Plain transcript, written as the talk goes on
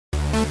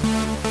Hey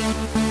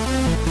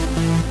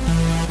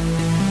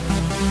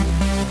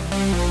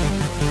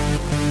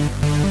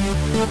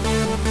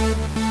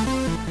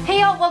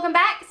y'all, welcome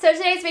back. So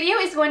today's video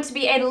is going to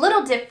be a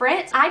little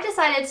different. I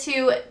decided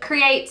to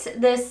create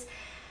this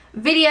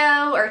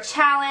video or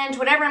challenge,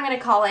 whatever I'm going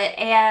to call it,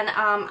 and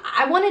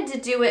I wanted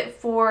to do it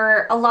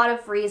for a lot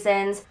of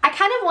reasons. I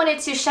kind of wanted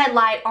to shed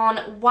light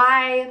on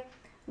why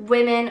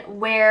women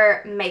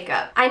wear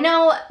makeup. I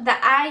know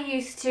that I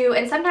used to,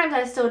 and sometimes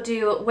I still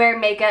do, wear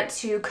makeup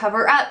to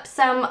cover up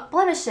some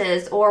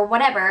blemishes or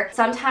whatever.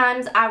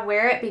 Sometimes I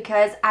wear it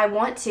because I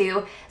want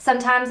to.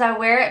 Sometimes I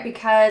wear it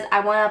because I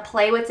want to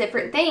play with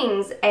different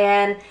things.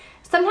 And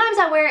sometimes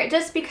I wear it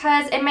just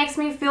because it makes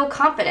me feel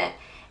confident.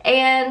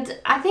 And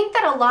I think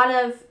that a lot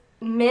of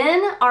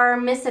men are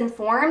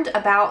misinformed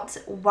about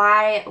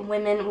why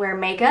women wear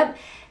makeup.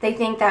 They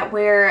think that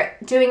we're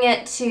doing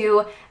it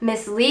to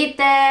mislead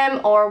them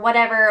or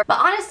whatever. But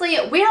honestly,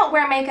 we don't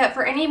wear makeup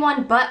for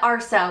anyone but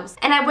ourselves.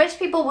 And I wish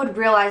people would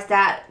realize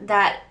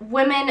that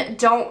women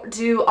don't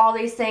do all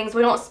these things.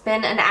 We don't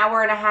spend an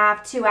hour and a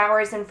half, 2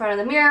 hours in front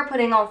of the mirror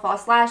putting on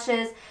false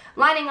lashes,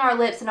 lining our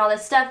lips and all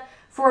this stuff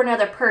for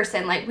another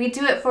person. Like, we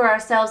do it for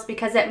ourselves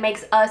because it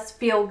makes us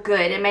feel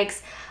good. It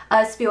makes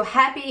us feel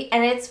happy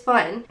and it's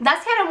fun.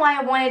 That's kind of why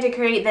I wanted to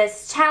create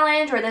this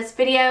challenge or this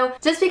video,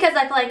 just because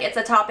I feel like it's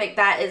a topic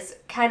that is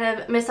kind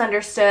of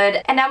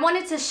misunderstood and I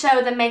wanted to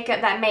show the makeup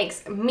that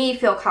makes me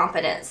feel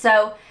confident.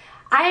 So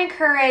I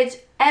encourage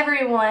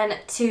everyone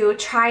to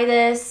try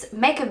this,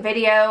 make a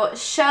video,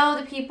 show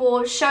the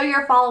people, show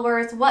your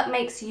followers what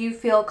makes you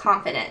feel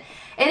confident.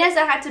 It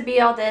doesn't have to be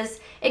all this.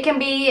 It can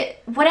be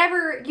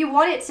whatever you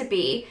want it to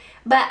be.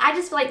 But I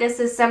just feel like this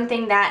is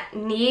something that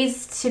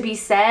needs to be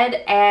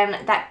said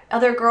and that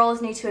other girls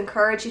need to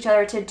encourage each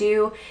other to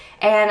do,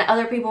 and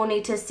other people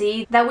need to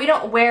see that we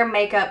don't wear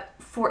makeup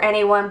for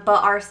anyone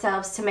but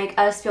ourselves to make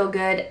us feel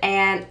good.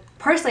 And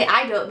personally,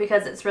 I do it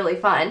because it's really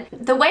fun.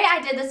 The way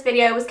I did this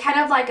video was kind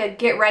of like a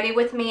get ready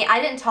with me. I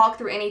didn't talk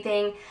through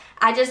anything.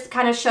 I just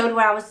kind of showed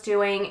what I was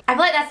doing. I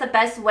feel like that's the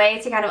best way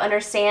to kind of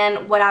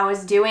understand what I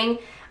was doing.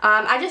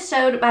 I just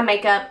showed my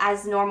makeup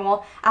as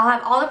normal. I'll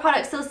have all the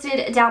products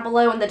listed down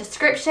below in the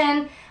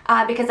description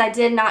because I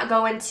did not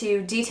go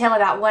into detail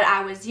about what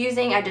I was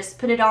using. I just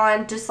put it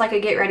on just like a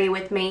get ready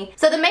with me.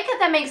 So the makeup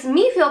that makes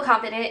me feel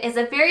confident is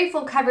a very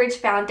full coverage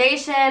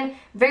foundation,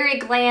 very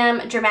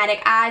glam,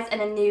 dramatic eyes,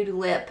 and a nude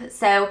lip.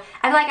 So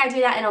I feel like I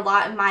do that in a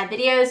lot of my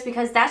videos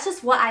because that's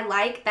just what I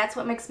like. That's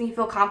what makes me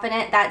feel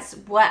confident. That's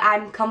what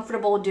I'm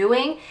comfortable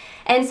doing.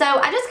 And so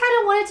I just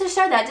kind of wanted to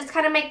show that, just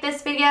kind of make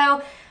this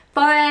video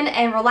fun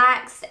and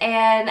relaxed,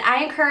 and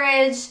I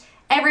encourage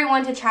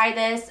everyone to try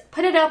this.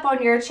 Put it up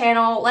on your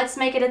channel. Let's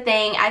make it a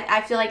thing.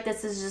 I feel like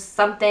this is just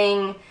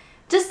something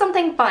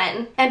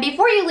fun. And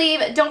before you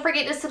leave, don't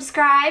forget to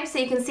subscribe so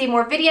you can see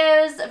more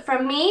videos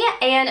from me,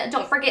 and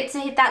don't forget to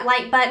hit that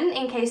like button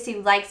in case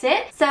you liked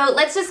it. So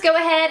let's just go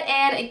ahead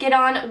and get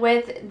on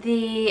with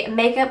the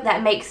makeup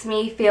that makes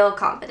me feel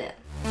confident.